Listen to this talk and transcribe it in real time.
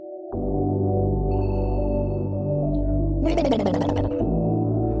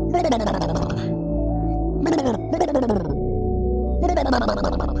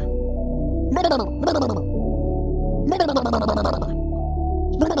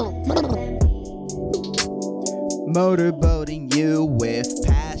Motorboating you with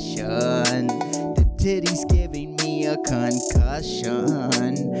passion. Them titties giving me a concussion.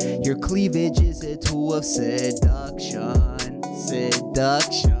 Your cleavage is a tool of seduction.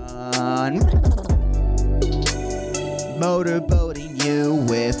 Motorboating you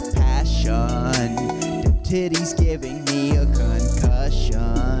with passion. Them titties giving me a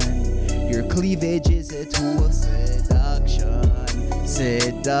concussion. Your cleavage is a tool of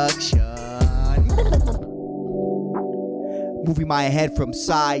seduction. Moving my head from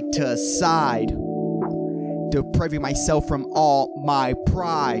side to side, depriving myself from all my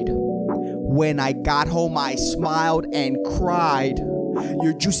pride. When I got home, I smiled and cried.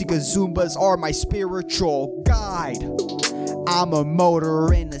 Your juicy gazumbas are my spiritual guide. I'm a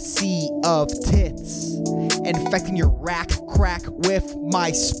motor in a sea of tits, infecting your rack crack with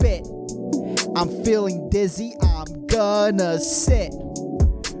my spit. I'm feeling dizzy, I'm gonna sit.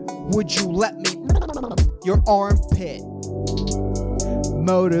 Would you let me your armpit?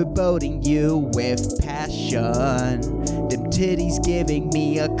 Motorboating you with passion. Them titties giving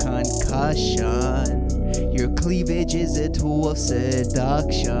me a concussion. Your cleavage is a tool of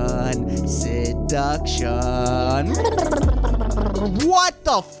seduction. What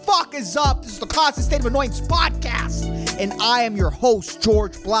the fuck is up? This is the Constant State of Annoyance podcast, and I am your host,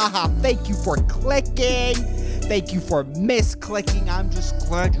 George Blaha. Thank you for clicking. Thank you for misclicking. I'm just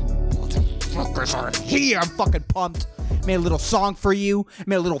glad you motherfuckers are here. I'm fucking pumped. Made a little song for you.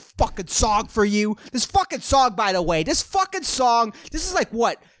 Made a little fucking song for you. This fucking song, by the way, this is like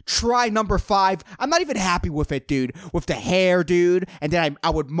what? Try number 5. I'm not even happy with it, dude. With the hair, dude. And then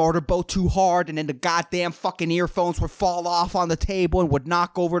I would motorboat too hard, and then the goddamn fucking earphones would fall off on the table and would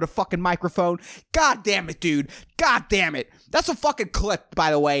knock over the fucking microphone. God damn it, dude. God damn it. That's a fucking clip,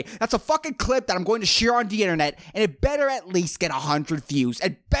 by the way. That's a fucking clip that I'm going to share on the internet, and it better at least get 100 views.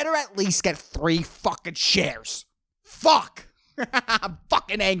 It better at least get 3 fucking shares. Fuck. I'm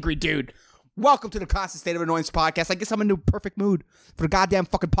fucking angry, dude. Welcome to the Constant State of Annoyance podcast. I guess I'm in the perfect mood for the goddamn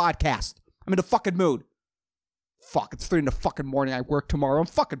fucking podcast. I'm in the fucking mood. Fuck, it's 3 in the fucking morning. I work tomorrow. I'm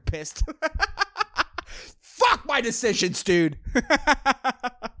fucking pissed. Fuck my decisions, dude.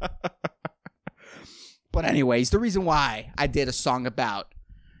 But anyways, the reason why I did a song about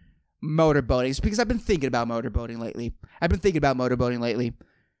motorboating is because I've been thinking about motorboating lately.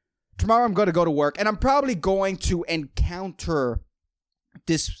 Tomorrow I'm going to go to work, and I'm probably going to encounter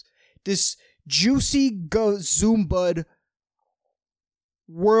this juicy gazumbud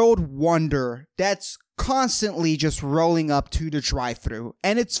world wonder that's constantly just rolling up to the drive-thru,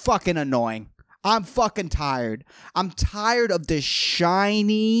 and it's fucking annoying. I'm fucking tired. I'm tired of this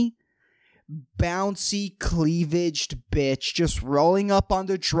shiny, bouncy, cleavaged bitch just rolling up on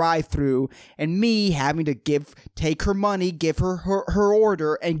the drive-thru, and me having to take her money, give her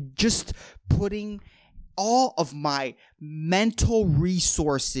order, and just putting all of my mental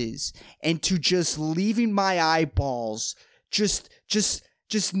resources into just leaving my eyeballs, just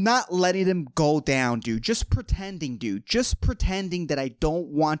not letting them go down, dude. Just pretending that I don't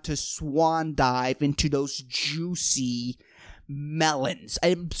want to swan dive into those juicy melons.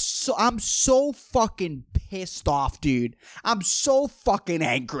 I'm so fucking pissed off, dude. I'm so fucking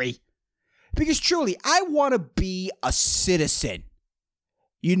angry. Because truly, I want to be a citizen.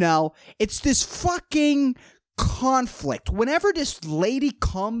 You know, it's this fucking conflict. Whenever this lady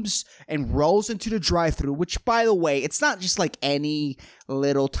comes and rolls into the drive-thru, which, by the way, it's not just like any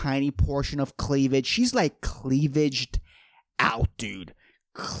little tiny portion of cleavage. She's like cleavaged out, dude.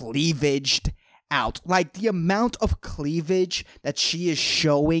 Cleavaged out. Like, the amount of cleavage that she is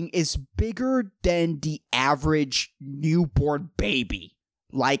showing is bigger than the average newborn baby.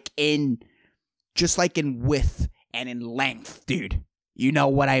 Just like in width and in length, dude. You know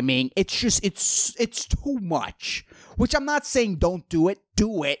what I mean? It's just, it's too much. Which I'm not saying don't do it.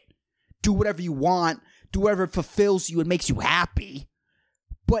 Do it. Do whatever you want. Do whatever fulfills you and makes you happy.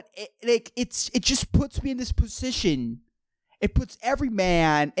 But it just puts me in this position. It puts every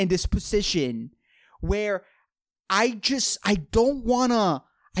man in this position where I don't wanna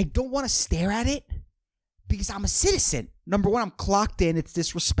stare at it because I'm a citizen. Number one, I'm clocked in. It's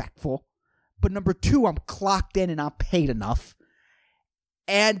disrespectful. But number two, I'm clocked in and I'm paid enough.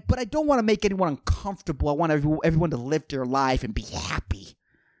 But I don't want to make anyone uncomfortable. I want everyone to live their life and be happy.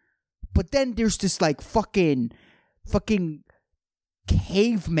 But then there's this like fucking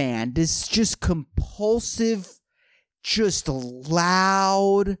caveman, this just compulsive, just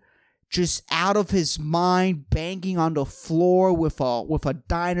loud, just out of his mind, banging on the floor with a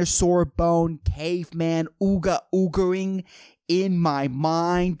dinosaur bone caveman ooga-oogering in my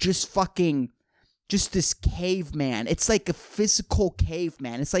mind. Just this caveman. It's like a physical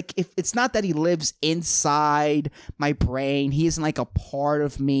caveman. It's like, if it's not that he lives inside my brain, he isn't like a part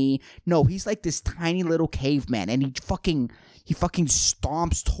of me. No, he's like this tiny little caveman, and he fucking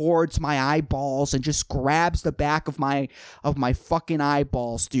stomps towards my eyeballs and just grabs the back of my fucking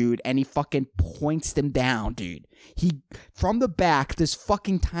eyeballs, dude, and he fucking points them down, dude. He, from the back, this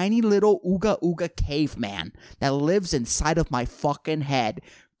fucking tiny little ooga caveman that lives inside of my fucking head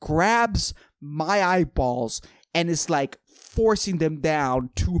grabs my eyeballs and is like forcing them down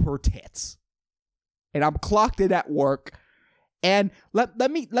to her tits. And I'm clocked in at work. And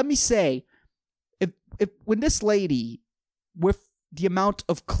let me say, if when this lady, with the amount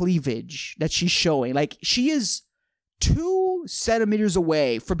of cleavage that she's showing, like, she is 2 centimeters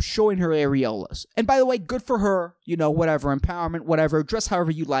away from showing her areolas. And by the way, good for her, you know, whatever, empowerment, whatever, dress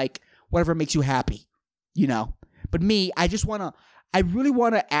however you like, whatever makes you happy, you know. But me, I really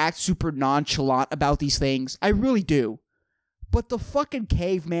want to act super nonchalant about these things. I really do. But the fucking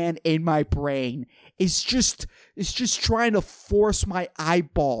caveman in my brain is just trying to force my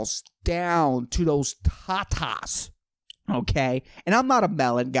eyeballs down to those tatas. Okay? And I'm not a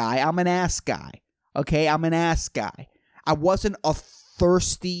melon guy. I'm an ass guy. Okay? I'm an ass guy. I wasn't a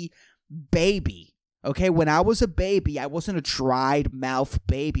thirsty baby. Okay? When I was a baby, I wasn't a dried mouth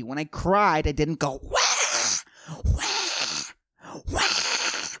baby. When I cried, I didn't go, wah, wah, wah.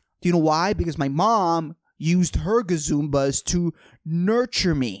 Do you know why? Because my mom used her gazumbas to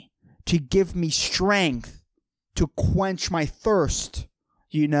nurture me, to give me strength, to quench my thirst,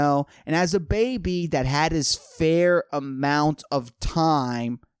 you know? And as a baby that had his fair amount of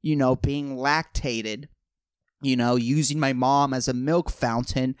time, you know, being lactated, you know, using my mom as a milk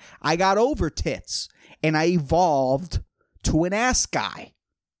fountain, I got over tits and I evolved to an ass guy.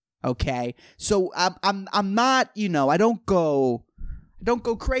 Okay? So I'm not, you know, I don't go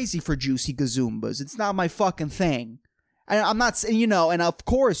crazy for juicy gazumbas. It's not my fucking thing. I'm not saying, you know, and of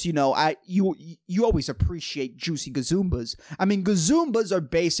course, you know, you always appreciate juicy gazumbas. I mean, gazumbas are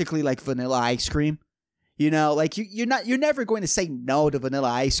basically like vanilla ice cream. You know, like you're never going to say no to vanilla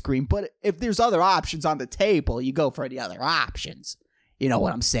ice cream, but if there's other options on the table, you go for the other options. You know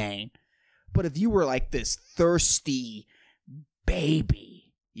what I'm saying? But if you were like this thirsty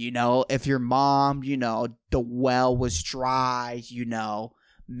baby, you know, if your mom, you know, the well was dry, you know,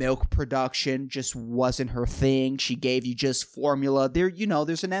 milk production just wasn't her thing, she gave you just formula, there, you know,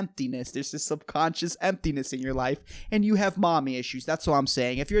 there's an emptiness, there's this subconscious emptiness in your life, and you have mommy issues. That's all I'm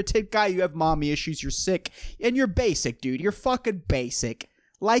saying. If you're a tit guy, you have mommy issues, you're sick, and you're basic, dude. You're fucking basic.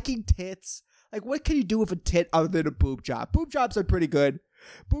 Liking tits, like, what can you do with a tit other than a boob job? Boob jobs are pretty good,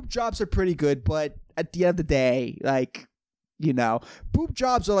 but at the end of the day, like, you know, boob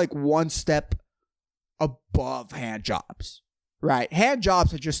jobs are like one step above hand jobs. Right. Hand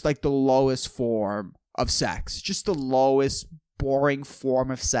jobs are just like the lowest form of sex. Just the lowest, boring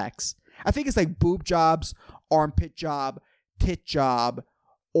form of sex. I think it's like boob jobs, armpit job, tit job,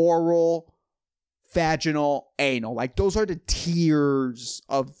 oral, vaginal, anal. Like, those are the tiers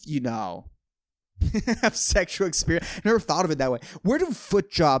of, you know, of sexual experience. I never thought of it that way. Where do foot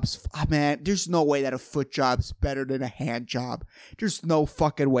jobs... Oh, man, there's no way that a foot job's better than a hand job. There's no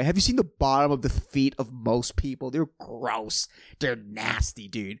fucking way. Have you seen the bottom of the feet of most people? They're gross. They're nasty,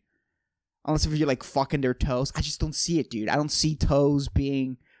 dude. Unless if you're, like, fucking their toes. I just don't see it, dude. I don't see toes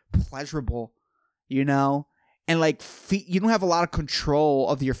being pleasurable, you know? And, like, feet... You don't have a lot of control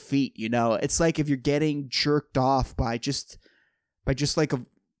of your feet, you know? It's like if you're getting jerked off by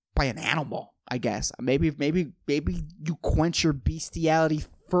an animal. I guess maybe you quench your bestiality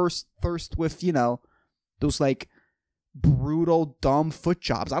first with, you know, those like brutal dumb foot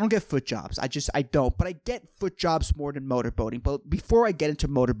jobs. I don't get foot jobs. I don't. But I get foot jobs more than motorboating. But before I get into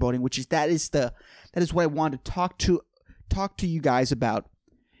motorboating, that is what I wanted to talk to you guys about,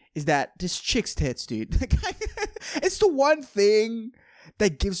 is that this chick's tits, dude. It's the one thing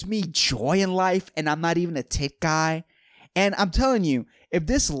that gives me joy in life, and I'm not even a tit guy. And I'm telling you, if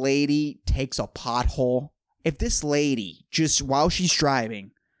this lady takes a pothole, if this lady, just while she's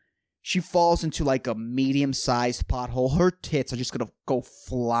driving, she falls into like a medium-sized pothole, her tits are just going to go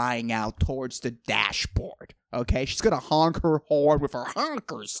flying out towards the dashboard, okay? She's going to honk her horn with her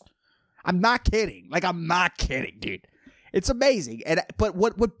honkers. I'm not kidding. Like, I'm not kidding, dude. It's amazing. But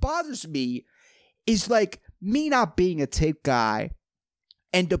what bothers me is, like, me not being a tit guy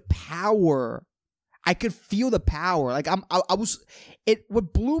and the power... I could feel the power. Like,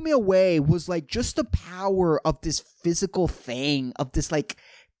 what blew me away was like just the power of this physical thing, of this like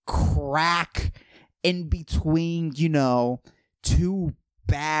crack in between, you know, two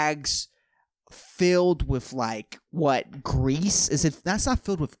bags filled with like what grease is it? That's not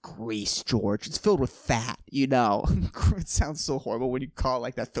filled with grease, George. It's filled with fat, you know. It sounds so horrible when you call it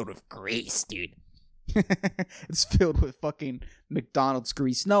like that, filled with grease, dude. It's filled with fucking McDonald's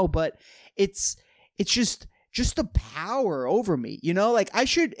grease. No, but it's just the power over me, you know. Like I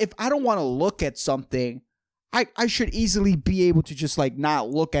should, if I don't want to look at something, I should easily be able to just like not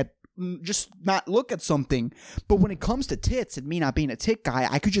look at something. But when it comes to tits and me not being a tit guy,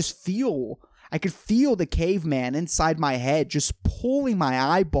 I could feel the caveman inside my head just pulling my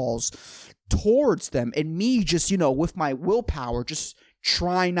eyeballs towards them, and me just, you know, with my willpower just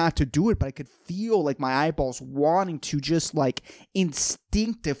trying not to do it, but I could feel like my eyeballs wanting to just like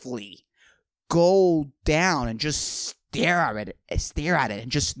instinctively go down and just stare at it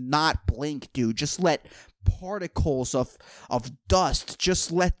and just not blink, dude. Just let particles of dust,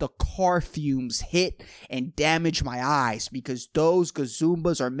 just let the car fumes hit and damage my eyes, because those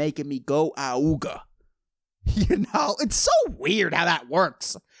gazoombas are making me go auga. You know, it's so weird how that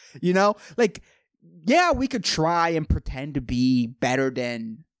works. You know, like, yeah, we could try and pretend to be better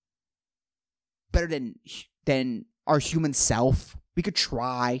than our human self. We could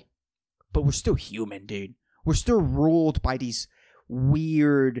try, but we're still human, dude. We're still ruled by these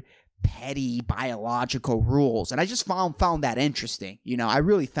weird, petty biological rules, and I just found that interesting. You know, I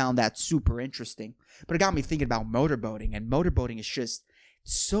really found that super interesting. But it got me thinking about motorboating, and motorboating is just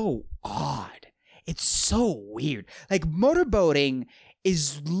so odd. It's so weird. Like, motorboating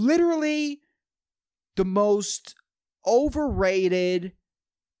is literally the most overrated.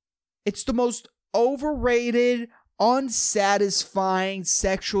 It's the most overrated, unsatisfying,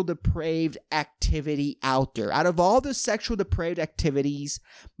 sexual depraved activity out there. Out of all the sexual depraved activities,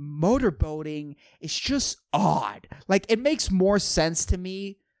 motorboating is just odd. Like, it makes more sense to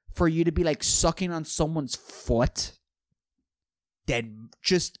me for you to be like sucking on someone's foot than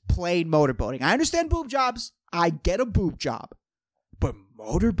just plain motorboating. I understand boob jobs. I get a boob job. But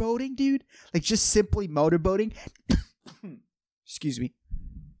motorboating, dude? Like, just simply motorboating? Excuse me.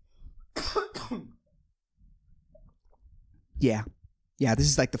 Yeah, this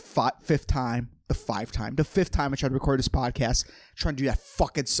is like the fifth time I tried to record this podcast, trying to do that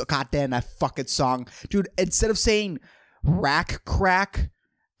fucking song. Dude, instead of saying rack crack,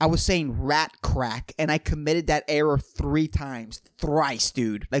 I was saying rat crack, and I committed that error thrice,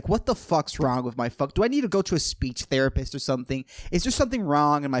 dude. Like, what the fuck's wrong with my fuck? Do I need to go to a speech therapist or something? Is there something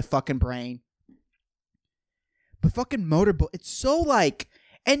wrong in my fucking brain? But fucking motorboat, it's so like,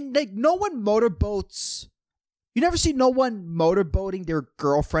 and like, no one motorboats. You never see no one motorboating their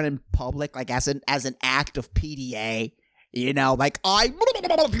girlfriend in public, like as an act of PDA. You know, like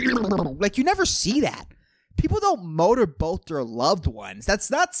you never see that. People don't motorboat their loved ones. That's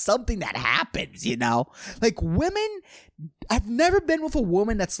not something that happens, you know? Like, women, I've never been with a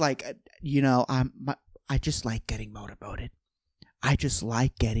woman that's like, you know, I just like getting motorboated. I just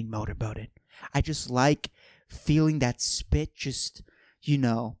like getting motorboated. I just like feeling that spit, just, you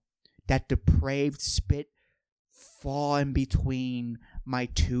know, that depraved spit fall in between my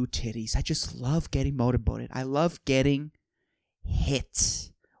two titties. I just love getting motorboated. I love getting hit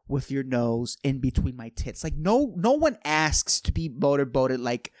with your nose in between my tits. Like, no one asks to be motorboated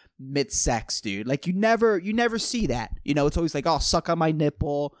like mid-sex, dude. Like, you never see that. You know, it's always like, oh, suck on my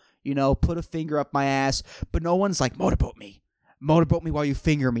nipple, you know, put a finger up my ass. But no one's like, motorboat me while you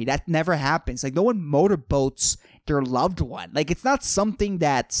finger me. That never happens. Like, no one motorboats their loved one. Like, it's not something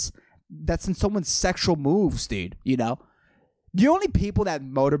that's in someone's sexual moves, dude. You know, the only people that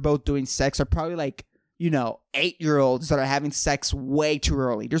motorboat doing sex are probably like, you know, 8-year-olds that are having sex way too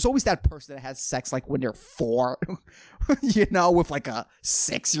early. There's always that person that has sex like when they're 4, you know, with like a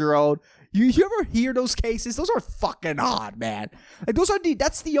 6-year-old. You ever hear those cases? Those are fucking odd, man. Like,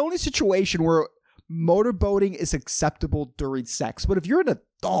 that's the only situation where motorboating is acceptable during sex. But if you're an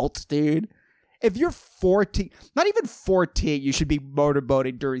adult, dude, if you're 14, not even 14, you should be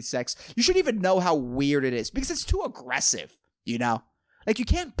motorboating during sex. You shouldn't even know how weird it is because it's too aggressive, you know? Like,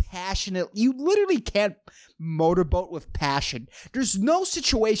 you literally can't motorboat with passion. There's no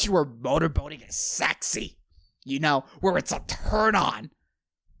situation where motorboating is sexy, you know, where it's a turn on.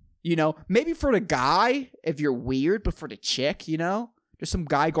 You know, maybe for the guy, if you're weird, but for the chick, you know, there's some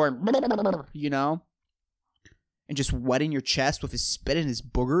guy going, you know, and just wetting your chest with his spit and his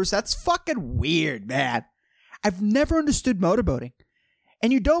boogers. That's fucking weird, man. I've never understood motorboating.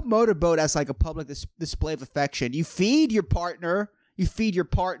 And you don't motorboat as like a public display of affection. You feed your partner. You feed your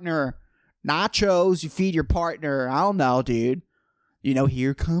partner nachos. You feed your partner, I don't know, dude,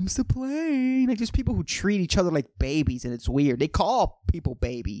 Here comes the plane. Like, there's people who treat each other like babies, and it's weird. They call people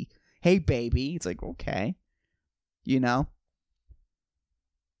baby. Hey, baby. It's like, okay.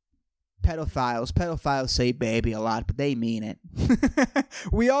 Pedophiles say baby a lot, but they mean it.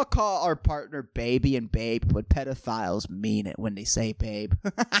 We all call our partner baby and babe, but pedophiles mean it when they say babe.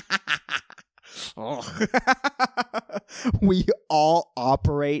 We all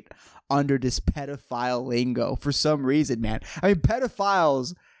operate under this pedophile lingo for some reason, man. I mean,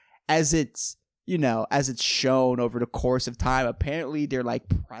 pedophiles, as it's shown over the course of time, apparently they're like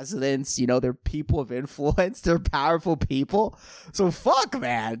presidents, they're people of influence, they're powerful people. So fuck,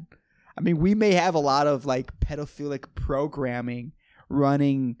 man. I mean, we may have a lot of like pedophilic programming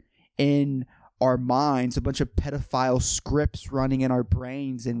running in our minds, a bunch of pedophile scripts running in our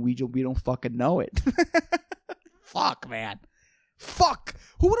brains, and we don't fucking know it. Fuck, man. Fuck.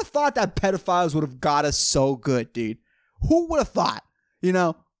 Who would have thought that pedophiles would have got us so good, dude? Who would have thought?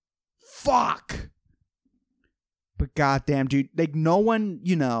 Fuck. But goddamn, dude, like no one,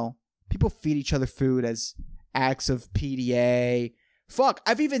 people feed each other food as acts of PDA. Fuck,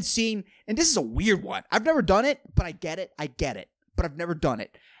 I've even seen, and this is a weird one. I've never done it, but I get it, but I've never done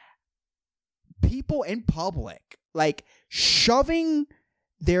it. People in public, like, shoving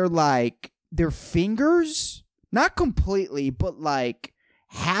their fingers, not completely, but like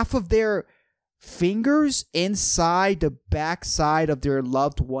half of their fingers inside the backside of their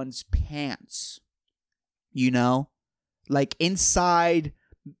loved one's pants. Like inside,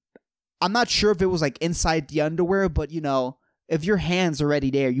 I'm not sure if it was like inside the underwear, but if your hand's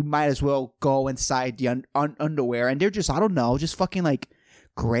already there, you might as well go inside the underwear. And they're just, I don't know, just fucking like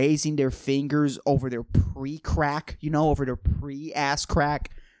grazing their fingers over their pre-crack, over their pre-ass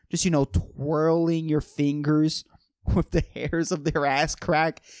crack. Just, twirling your fingers with the hairs of their ass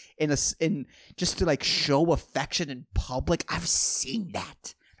crack in just to like show affection in public. I've seen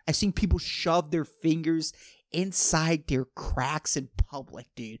that. I've seen people shove their fingers inside their cracks in public,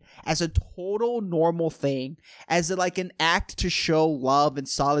 dude, as a total normal thing, as like an act to show love and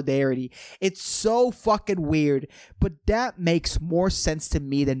solidarity. It's so fucking weird, but that makes more sense to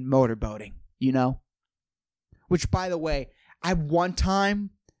me than motorboating, Which, by the way, I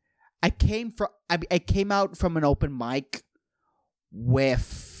came out from an open mic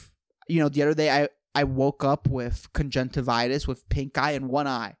with, the other day I woke up with conjunctivitis, with pink eye and one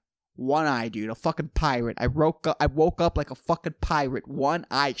eye. One eye, dude. A fucking pirate. I woke up like a fucking pirate. One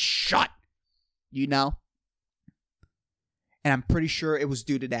eye shut. And I'm pretty sure it was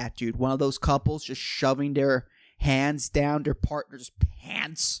due to that, dude. One of those couples just shoving their hands down their partner's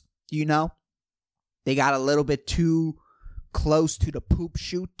pants. They got a little bit too close to the poop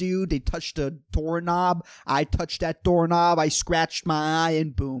chute, dude. They touched the doorknob. I touched that doorknob. I scratched my eye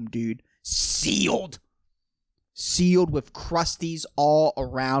and boom, dude. Sealed with crusties all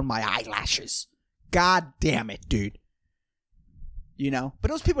around my eyelashes. God damn it, dude. But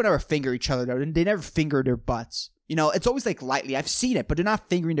those people never finger each other, though. They never finger their butts. It's always like lightly. I've seen it, but they're not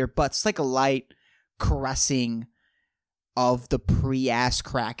fingering their butts. It's like a light caressing of the pre-ass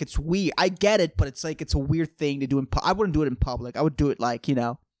crack. It's weird. I get it, but it's like, it's a weird thing to do I wouldn't do it in public. I would do it like,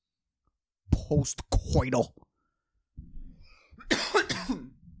 post-coital.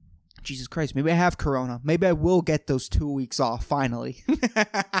 Jesus Christ, maybe I have corona. Maybe I will get those 2 weeks off, finally.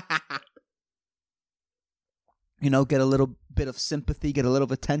 Get a little bit of sympathy, get a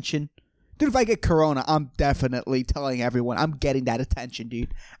little attention. Dude, if I get corona, I'm definitely telling everyone. I'm getting that attention,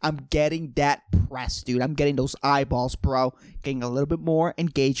 dude. I'm getting that press, dude. I'm getting those eyeballs, bro. Getting a little bit more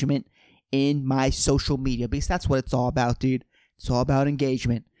engagement in my social media, because that's what it's all about, dude. It's all about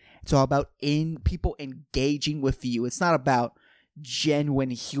engagement. It's all about people engaging with you. It's not about genuine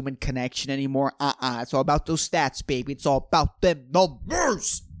human connection anymore. It's all about those stats, baby. It's all about them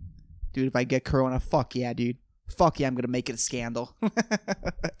numbers. Dude, if I get corona, fuck yeah, dude. Fuck yeah, I'm gonna make it a scandal.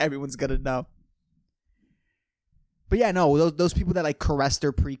 Everyone's gonna know. But yeah, no, those people that like caress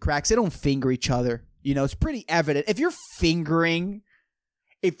their pre-cracks, they don't finger each other. It's pretty evident. If you're fingering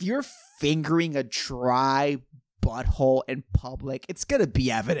a dry butthole in public, it's gonna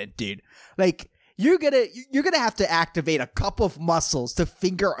be evident, dude. Like, you're gonna have to activate a couple of muscles to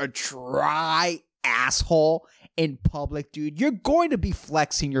finger a dry asshole in public, dude. You're going to be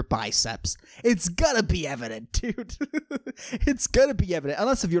flexing your biceps. It's gonna be evident, dude. It's gonna be evident.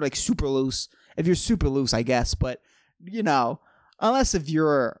 Unless if you're like super loose. If you're super loose, I guess. But, unless if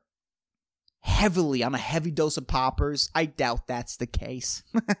you're heavily on a heavy dose of poppers, I doubt that's the case.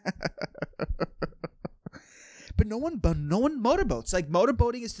 But no one motorboats. Like,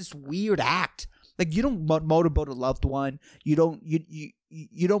 motorboating is this weird act. Like, you don't motorboat a loved one. You don't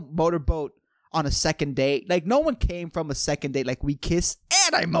motorboat on a second date. Like, no one came from a second date like we kissed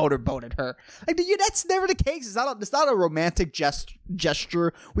and I motorboated her. Like, that's never the case. It's not a romantic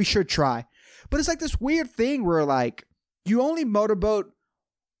gesture. We should try. But it's like this weird thing where, like, you only motorboat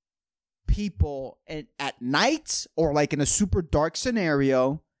people at night or, like, in a super dark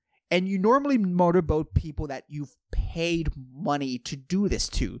scenario. And you normally motorboat people that you've paid money to do this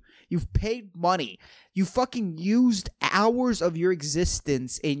to. You've paid money. You fucking used hours of your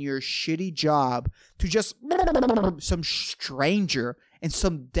existence in your shitty job to just some stranger in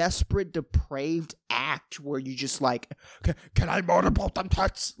some desperate, depraved act where you just like, can I motorboat them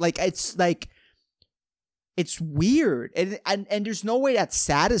tits? Like, it's weird. And there's no way that's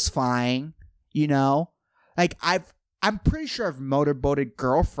satisfying, you know? Like, I'm pretty sure I've motorboated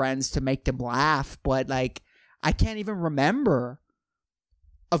girlfriends to make them laugh, but, like, I can't even remember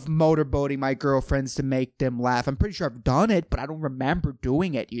of motorboating my girlfriends to make them laugh. I'm pretty sure I've done it, but I don't remember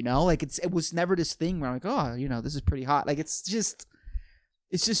doing it, you know? Like, it was never this thing where I'm like, oh, you know, this is pretty hot. Like, it's just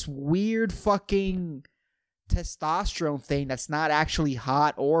weird fucking testosterone thing that's not actually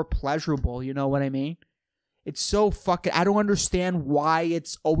hot or pleasurable, you know what I mean? It's so fucking, I don't understand why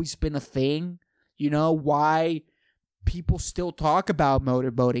it's always been a thing, you know, why people still talk about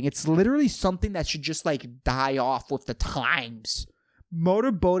motorboating. It's literally something that should just, like, die off with the times.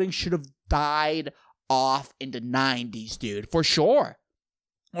 Motorboating should have died off in the 90s, dude, for sure.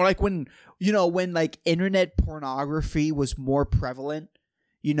 Or, like, when like, internet pornography was more prevalent,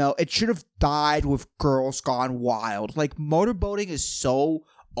 you know, it should have died with Girls Gone Wild. Like, motorboating is so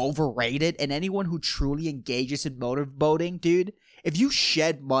overrated, and anyone who truly engages in motorboating, dude, if you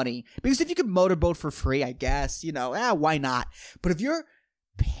shed money, because if you could motorboat for free, I guess, you know, why not? But if you're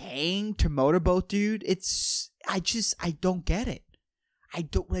paying to motorboat, dude, I don't get it. I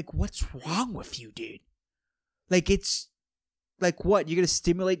don't, like, what's wrong with you, dude? Like, it's, like, what? You're going to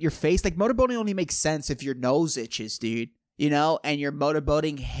stimulate your face? Like, motorboating only makes sense if your nose itches, dude, you know, and you're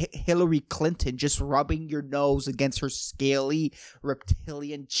motorboating Hillary Clinton, just rubbing your nose against her scaly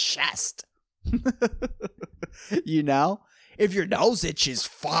reptilian chest. You know? If your nose itches,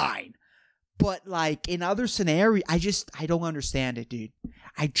 fine. But, like, in other scenarios, I don't understand it, dude.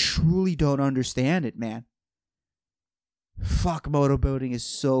 I truly don't understand it, man. Fuck, motorboating is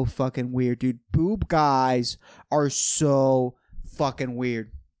so fucking weird, dude. Boob guys are so fucking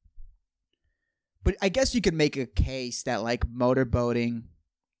weird. But I guess you could make a case that, like, motorboating,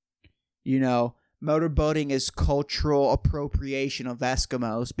 you know, motorboating is cultural appropriation of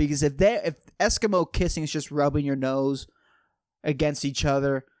Eskimos. Because if Eskimo kissing is just rubbing your nose against each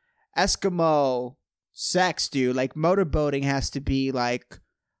other, Eskimo sex, dude, like, motorboating has to be, like,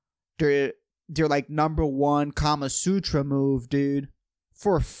 they're like number one Kama Sutra move, dude.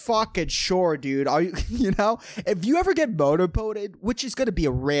 For fucking sure, dude. Are you, you know, if you ever get motorboated, which is going to be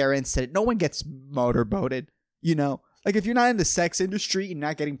a rare incident, no one gets motorboated, you know, like, if you're not in the sex industry and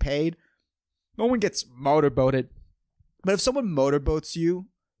not getting paid, no one gets motorboated. But if someone motorboats you,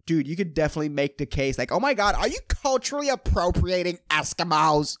 dude, you could definitely make the case, like, oh my god, are you culturally appropriating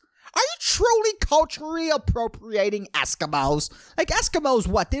Eskimos? Are you truly culturally appropriating Eskimos? Like, Eskimos,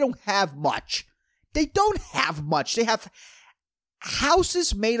 what? They don't have much. They don't have much. They have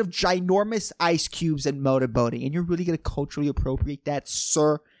houses made of ginormous ice cubes and motorboating. And you're really going to culturally appropriate that,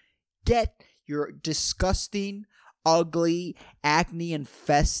 sir? Get your disgusting, ugly,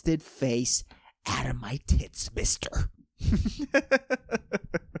 acne-infested face out of my tits, mister.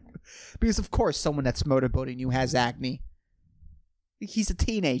 Because, of course, someone that's motorboating you has acne. He's a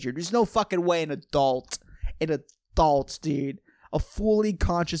teenager. There's no fucking way an adult, dude, a fully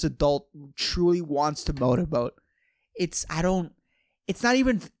conscious adult who truly wants to motorboat. It's not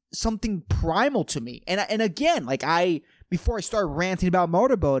even something primal to me. And again, like, before I start ranting about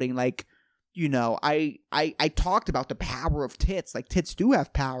motorboating, like, you know, I talked about the power of tits. Like, tits do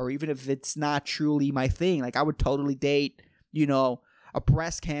have power, even if it's not truly my thing. Like, I would totally date, you know, a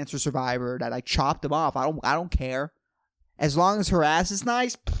breast cancer survivor that I chopped them off. I don't care. As long as her ass is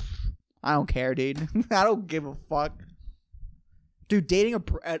nice, I don't care, dude. I don't give a fuck. Dude, dating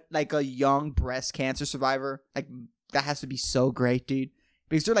a young breast cancer survivor, like, that has to be so great, dude.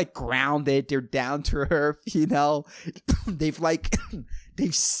 Because they're, like, grounded, they're down to earth, you know. they've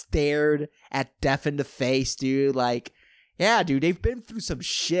stared at death in the face, dude. Like, yeah, dude, they've been through some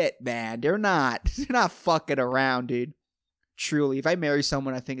shit, man. They're not fucking around, dude. Truly, if I marry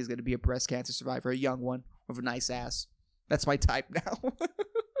someone I think is going to be a breast cancer survivor, a young one with a nice ass, that's my type now.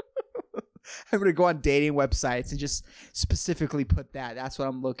 I'm going to go on dating websites and just specifically put that. That's what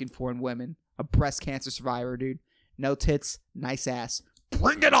I'm looking for in women. A breast cancer survivor, dude. No tits, nice ass.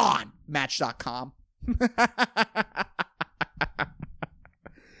 Bring it on! Match.com.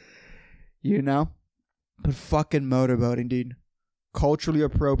 You know? But fucking motorboating, dude. Culturally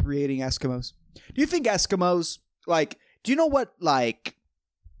appropriating Eskimos. Do you think Eskimos, like, do you know what, like,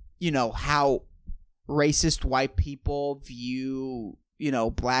 you know, how racist white people view, you know,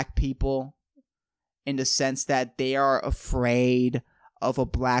 black people in the sense that they are afraid of a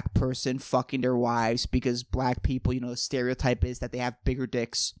black person fucking their wives because black people, you know, the stereotype is that they have bigger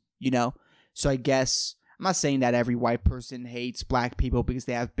dicks, you know? So I guess, I'm not saying that every white person hates black people because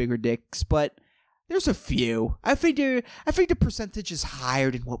they have bigger dicks, but there's a few. I think the percentage is higher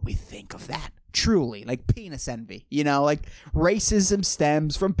than what we think of that. Truly, like penis envy, you know, like racism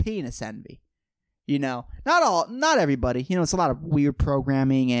stems from penis envy. You know, not everybody, you know, it's a lot of weird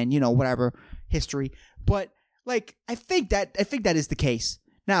programming and, you know, whatever history, but like, I think that is the case.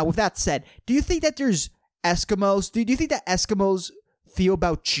 Now, with that said, do you think that there's Eskimos? Do you think that Eskimos feel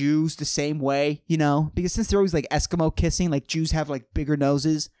about Jews the same way, you know? Because since they're always like Eskimo kissing, like Jews have like bigger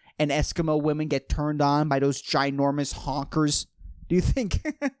noses and Eskimo women get turned on by those ginormous honkers. Do you think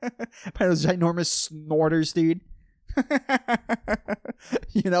by those ginormous snorters, dude?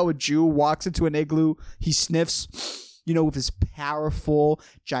 You know, a Jew walks into an igloo, he sniffs, you know, with his powerful,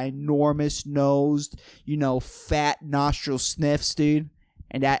 ginormous nosed, you know, fat nostril sniffs, dude.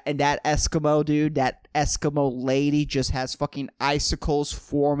 And that Eskimo, dude, that Eskimo lady just has fucking icicles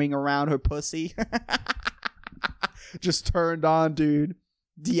forming around her pussy. Just turned on, dude.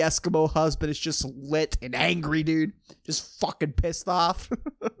 The Eskimo husband is just lit and angry, dude. Just fucking pissed off.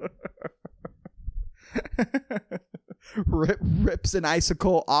 Rips an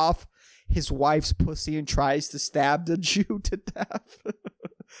icicle off his wife's pussy and tries to stab the Jew to death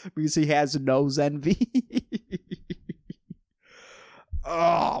because he has nose envy.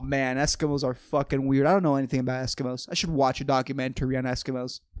 Oh man, Eskimos are fucking weird. I don't know anything about Eskimos. I should watch a documentary on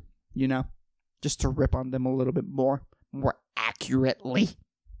Eskimos, you know, just to rip on them a little bit more accurately.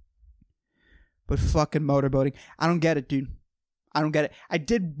 But fucking motorboating, I don't get it, dude. I don't get it. I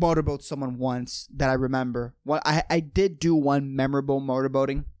did motorboat someone once that I remember. Well, I did do one memorable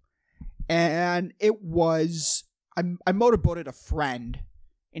motorboating. And it was, I motorboated a friend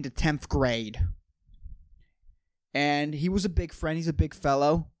into 10th grade. And he was a big friend. He's a big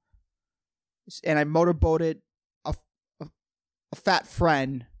fellow. And I motorboated a fat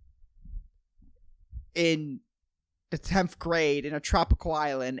friend in the 10th grade in a tropical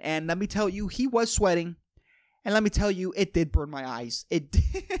island. And let me tell you, he was sweating. And let me tell you, it did burn my eyes. It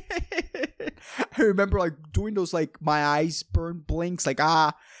did. I remember like doing those like my eyes burn blinks. Like,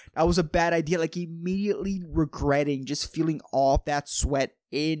 that was a bad idea. Like immediately regretting just feeling all that sweat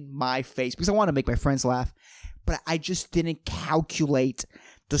in my face. Because I want to make my friends laugh. But I just didn't calculate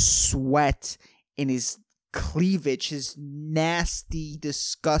the sweat in his cleavage. His nasty,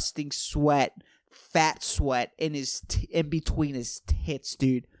 disgusting sweat. Fat sweat in in between his tits,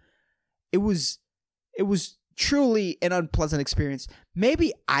 dude. It was truly an unpleasant experience.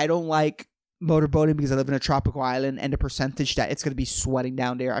 Maybe I don't like motorboating because I live in a tropical island and the percentage that it's going to be sweating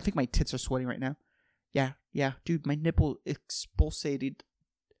down there. I think my tits are sweating right now. Yeah, dude, my nipple expulsated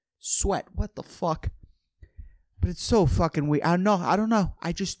sweat. What the fuck? But it's so fucking weird. I don't know.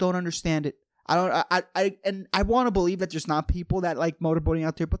 I just don't understand it. I want to believe that there's not people that like motorboating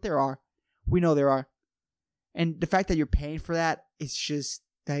out there, but there are. We know there are. And the fact that you're paying for that, it's just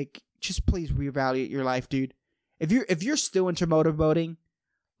like, just please reevaluate your life, dude. If you're still into motorboating,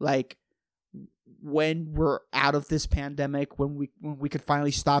 like when we're out of this pandemic, when we could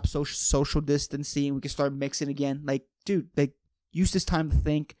finally stop social distancing, we can start mixing again. Like, dude, like use this time to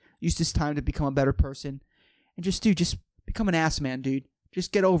think, use this time to become a better person, and just become an ass man, dude.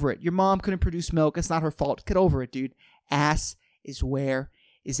 Just get over it. Your mom couldn't produce milk. It's not her fault. Get over it, dude. Ass is where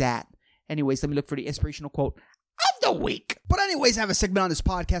is at. Anyways, let me look for the inspirational quote of the week. But anyways, I have a segment on this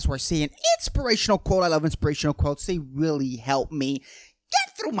podcast where I say an inspirational quote. I love inspirational quotes. They really help me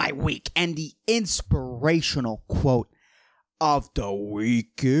get through my week. And the inspirational quote of the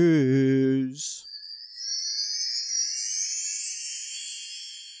week is: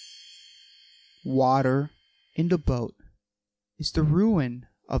 water in the boat is the ruin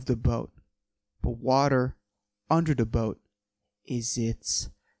of the boat, but water under the boat is its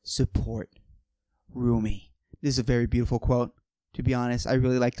support. Rumi. This is a very beautiful quote. To be honest, I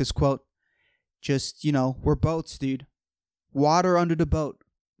really like this quote. Just, you know, we're boats, dude. Water under the boat,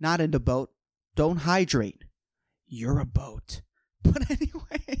 not in the boat. Don't hydrate. You're a boat. But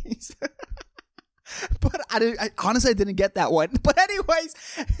anyways, I honestly didn't get that one. But anyways,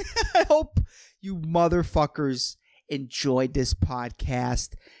 I hope you motherfuckers enjoyed this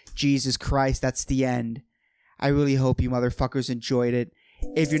podcast. Jesus Christ, that's the end. I really hope you motherfuckers enjoyed it.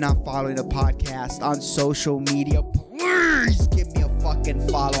 If you're not following the podcast on social media, please give me a fucking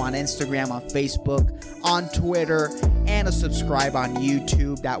follow on Instagram, on Facebook, on Twitter, and a subscribe on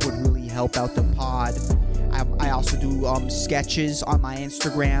YouTube. That would really help out the pod. I also do sketches on my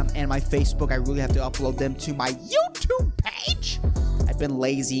Instagram and my Facebook. I really have to upload them to my YouTube page. I've been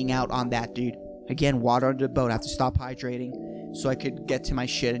lazying out on that, dude. Again, water under the boat. I have to stop hydrating so I could get to my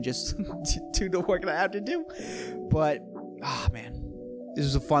shit and just do the work that I have to do. But, man, this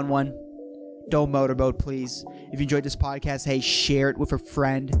was a fun one. Don't motorboat, please. If you enjoyed this podcast, hey, share it with a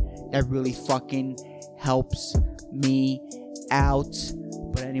friend. That really fucking helps me out.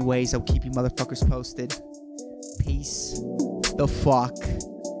 But anyways, I'll keep you motherfuckers posted. Peace the fuck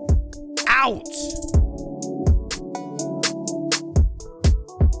out.